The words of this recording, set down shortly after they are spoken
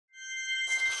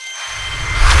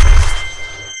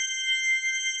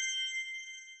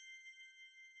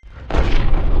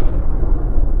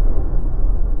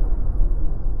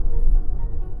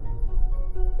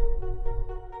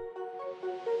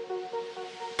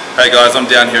Hey guys, I'm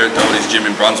down here at Doherty's gym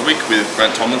in Brunswick with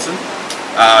Brent Tomlinson.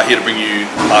 Here to bring you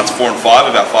parts 4 and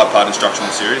 5 of our 5-part instructional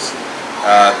series.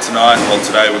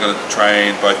 Today we're going to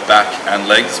train both back and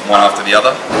legs, one after the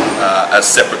other, as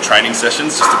separate training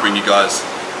sessions, just to bring you guys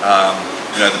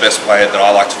the best way that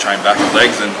I like to train back and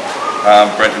legs, and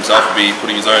Brent himself will be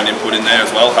putting his own input in there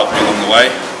as well, helping me along the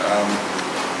way.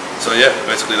 So yeah,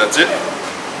 basically that's it.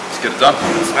 Let's get it done.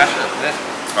 Smash it, yeah.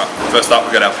 Right, first up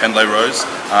we've got our pendlay rows.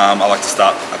 I like to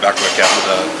start a back workout with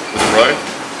a row.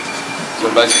 So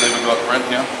basically we've got Brent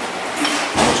here.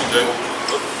 What you do,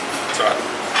 that's right.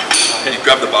 You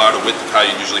grab the bar at a width of how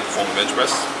you usually perform a bench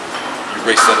press. You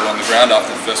reset it on the ground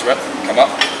after the first rep, come up,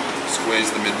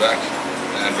 squeeze the mid back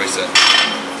and reset.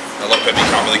 Now, a lot of people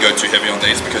can't really go too heavy on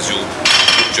these because you'll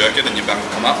jerk it and your back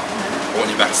will come up. I want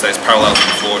your back to stay as parallel to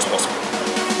the floor as possible.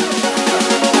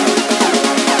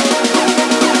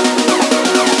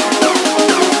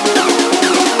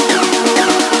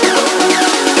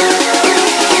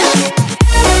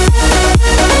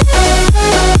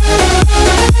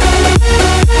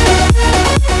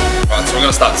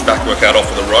 Start this back workout off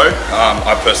with a row.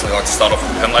 I personally like to start off with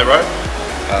a pendlay row.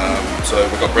 So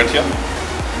we've got Brent here.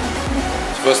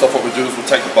 So first off, what we do is we'll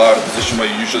take the bar to the position where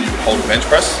you usually would hold a bench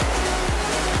press.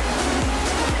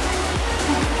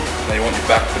 Now you want your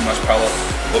back pretty much parallel.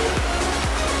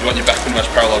 You want your back pretty much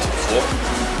parallel to the floor.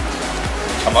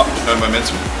 Come up, no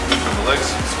momentum from the legs.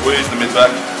 Squeeze the mid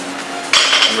back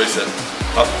and reset.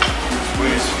 Up,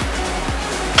 squeeze,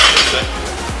 reset.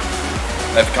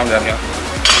 Now if you come down here,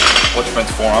 watch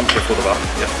Brent's forearm, careful of the bar.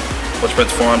 Yeah. Watch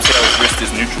Brent's forearm, see how his wrist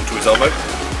is neutral to his elbow.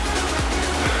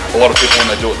 A lot of people when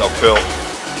they do it, they'll curl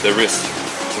their wrist,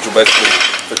 which will basically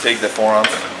fatigue their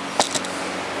forearms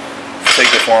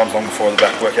long before the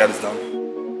back workout is done.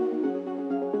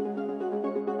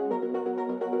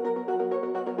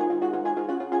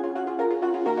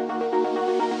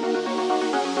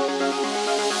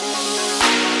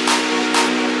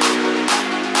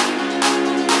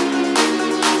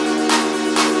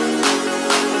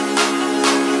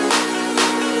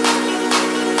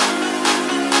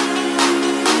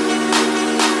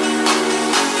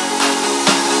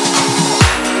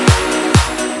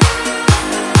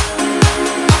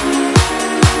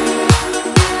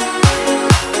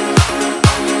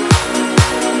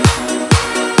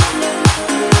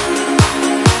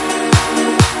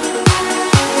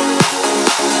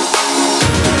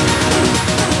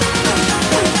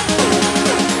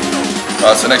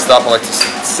 So next up, I like to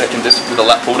second this with a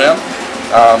lat pull down.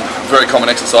 Very common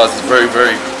exercise, it's very,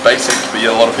 very basic, but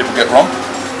yeah, a lot of people get wrong.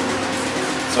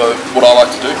 So what I like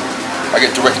to do, I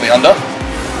get directly under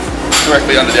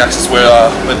the axis where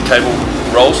the cable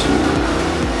rolls.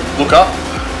 Look up,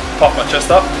 puff my chest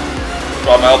up,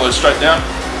 drive my elbows straight down,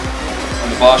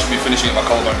 and the bar should be finishing at my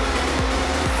collarbone.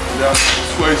 Down,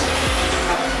 squeeze,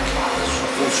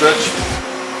 full stretch,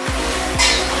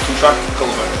 contract,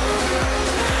 collarbone.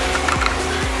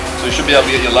 So you should be able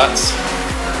to get your lats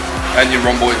and your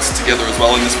rhomboids together as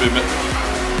well in this movement.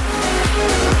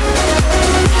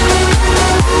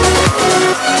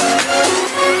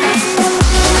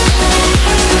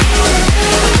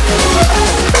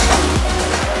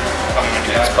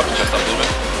 Okay, just pop your chest up a little bit.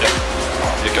 Yeah,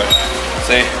 there you go.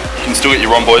 See, you can still get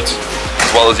your rhomboids as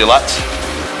well as your lats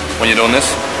when you're doing this.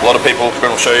 A lot of people,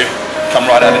 Brent will show you, come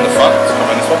right out in the front. Let's come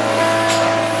around this way.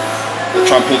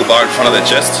 Try and pull the bar in front of their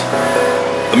chest.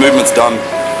 The movement's done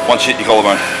once you hit your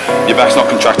collarbone. Your back's not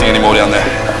contracting anymore down there.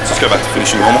 So let's go back to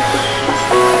finishing normal.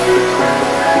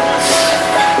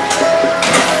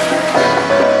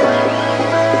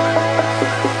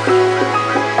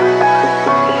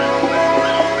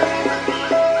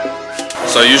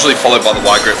 So usually followed by the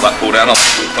wide grip lat pull down on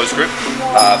the close grip.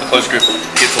 The close grip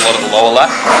hits a lot of the lower lat.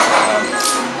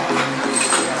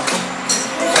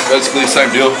 Basically same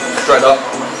deal, straight up.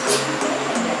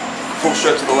 Full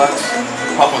stretch of the lats,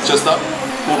 puff my chest up,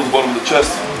 pull to the bottom of the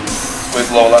chest, squeeze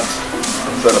the lower lats,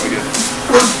 straight up again.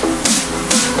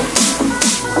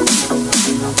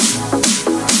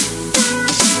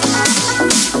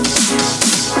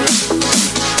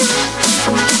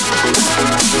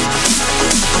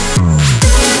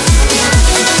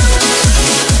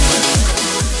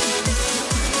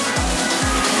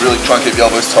 Really try and keep your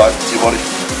elbows tight to your body,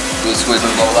 really squeeze the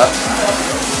lower lats.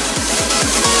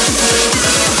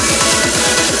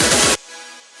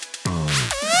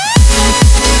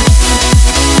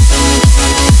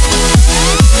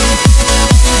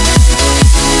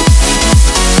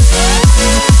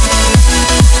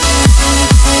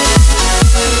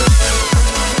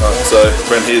 So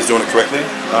Brent here is doing it correctly.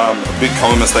 A big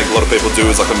common mistake a lot of people do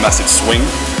is like a massive swing,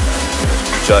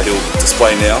 which he'll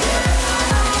display now.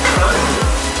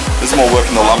 This is more work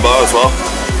in the lumbar as well,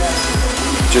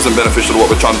 which isn't beneficial to what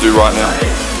we're trying to do right now.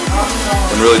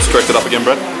 And really just correct it up again,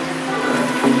 Brent.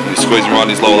 And he's squeezing right in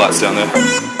his lower lats down there.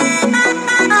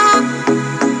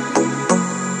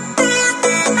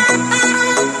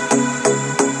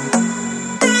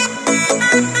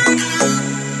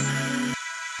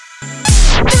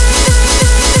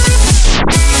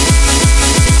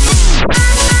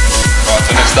 Alright,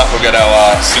 so next up we'll get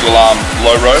our single arm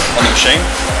low row on the machine.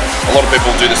 A lot of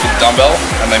people do this with a dumbbell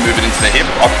and they move it into the hip.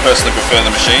 I personally prefer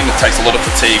the machine. It takes a lot of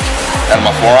fatigue out of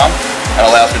my forearm and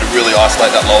allows me to really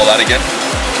isolate that lower lat again,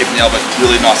 keeping the elbow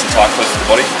really nice and tight close to the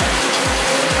body.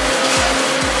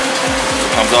 So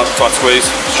it comes up, tight squeeze,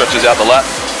 stretches out the lat,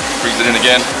 brings it in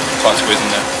again, tight squeeze in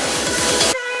there.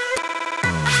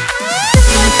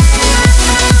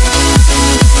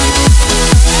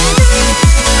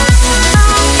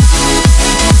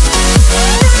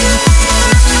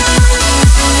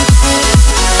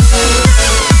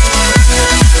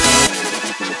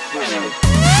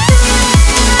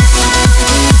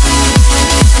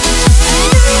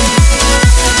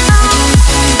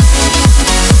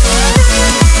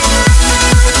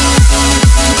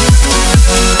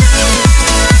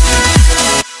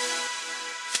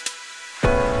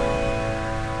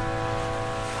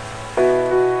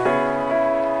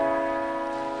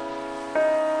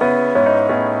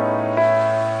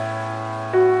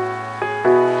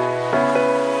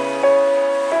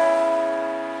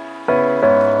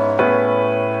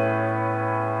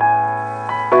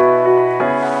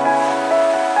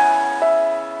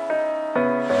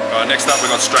 Next up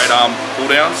we've got straight arm pull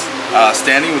downs,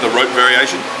 standing with a rope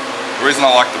variation. The reason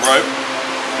I like the rope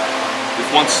is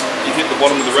once you hit the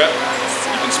bottom of the rep,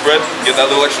 you can spread, get that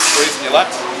little extra squeeze in your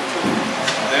lats.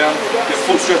 Down, get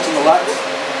full stretch in the lats,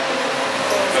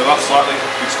 go up slightly,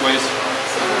 big squeeze,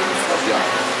 down.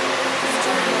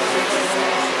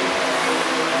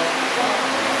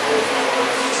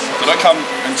 So don't come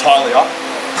entirely up,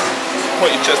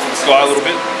 point your chest to the sky a little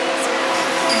bit,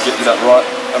 and get you that right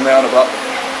amount of up.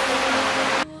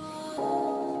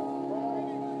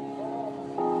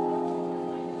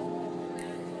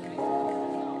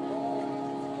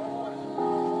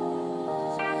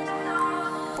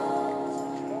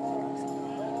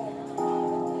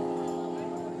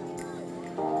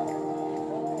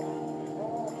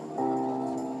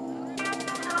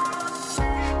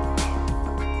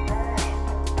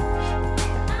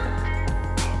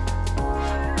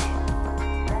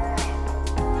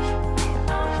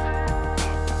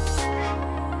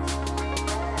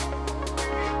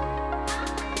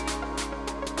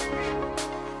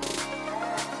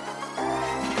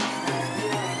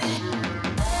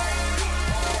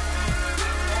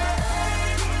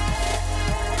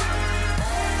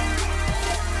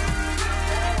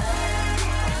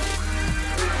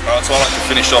 Alright, so I like to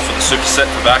finish off with a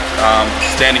superset for back,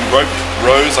 standing rope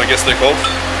rows, I guess they're called.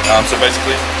 So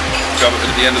basically, go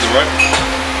at the end of the rope,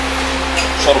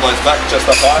 shoulder blades back,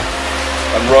 chest up high,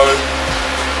 and row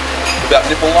about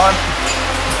nipple line.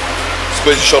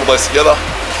 Squeeze your shoulder blades together,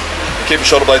 and keep your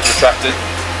shoulder blades retracted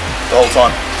the whole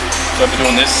time. So if you're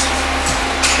doing this,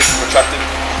 keep it retracted,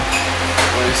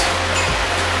 squeeze.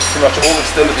 Pretty much all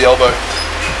extend at the elbow,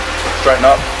 straighten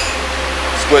up,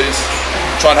 squeeze.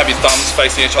 Try and have your thumbs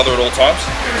facing each other at all times.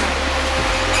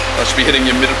 That should be hitting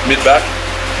your mid-back.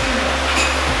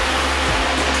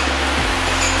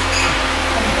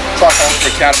 Try and hold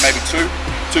for a count of maybe two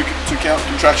count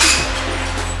contractions.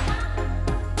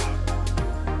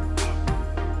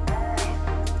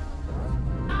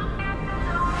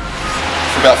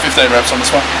 For about 15 reps on this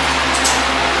one.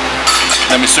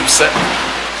 Then we superset.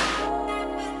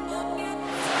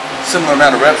 Similar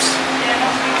amount of reps.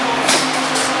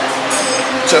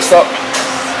 Chest up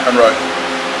and row.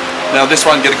 Now this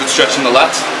one, get a good stretch in the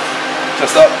lats.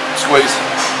 Chest up, squeeze.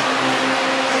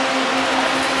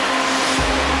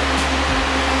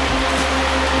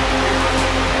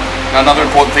 Now another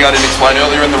important thing I didn't explain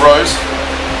earlier in the rows,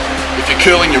 if you're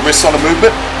curling your wrists on a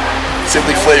movement,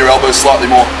 simply flare your elbows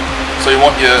slightly more. So you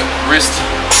want your wrist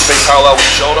to be parallel with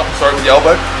the shoulder, with the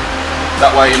elbow.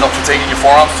 That way you're not fatiguing your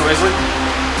forearms too easily,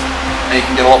 and you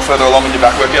can get a lot further along in your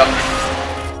back workout.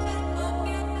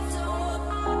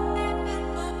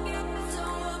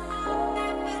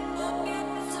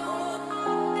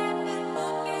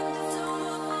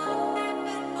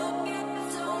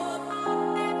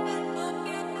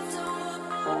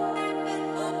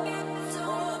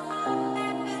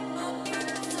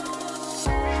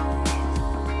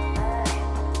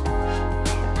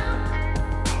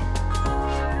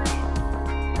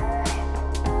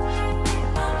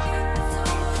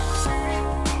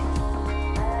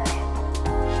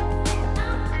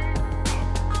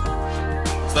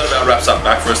 wraps up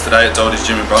back for us today at Doherty's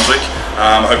Gym in Brunswick.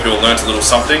 I hope you all learned a little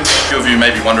something. A few of you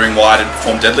may be wondering why I didn't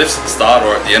perform deadlifts at the start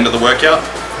or at the end of the workout.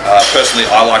 Personally,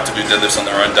 I like to do deadlifts on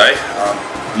their own day,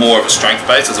 more of a strength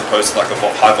base as opposed to like a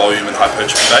high volume and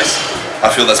hypertrophy base.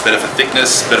 I feel that's better for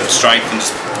thickness, better for strength, and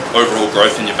just overall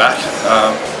growth in your back.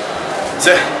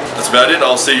 So yeah, that's about it.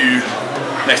 I'll see you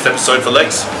next episode for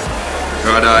legs.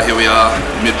 Right, here we are,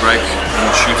 mid-break,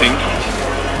 shooting.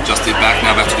 Just did back,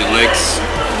 now about to do legs.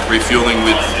 Refueling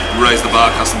with Raise the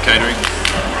Bar custom catering.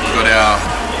 We've got our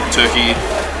turkey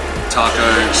taco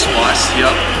spice here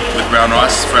with brown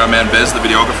rice for our man Bez, the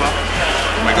videographer.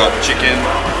 And we got chicken,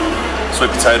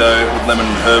 sweet potato with lemon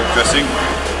and herb dressing,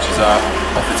 which is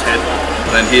off its head.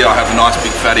 And then here I have a nice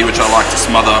big fatty which I like to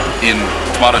smother in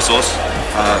tomato sauce,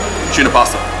 tuna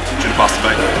pasta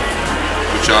bacon,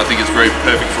 which I think is very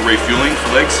perfect for refueling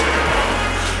for legs.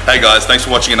 Hey guys, thanks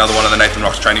for watching another one of the Nathan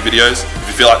Rocks training videos. If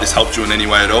you feel like this helped you in any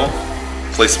way at all,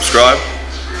 please subscribe.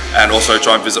 And also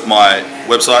try and visit my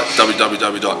website,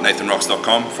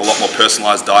 www.nathanrocks.com, for a lot more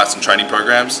personalised diets and training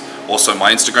programs. Also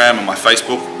my Instagram and my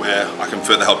Facebook, where I can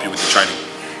further help you with your training.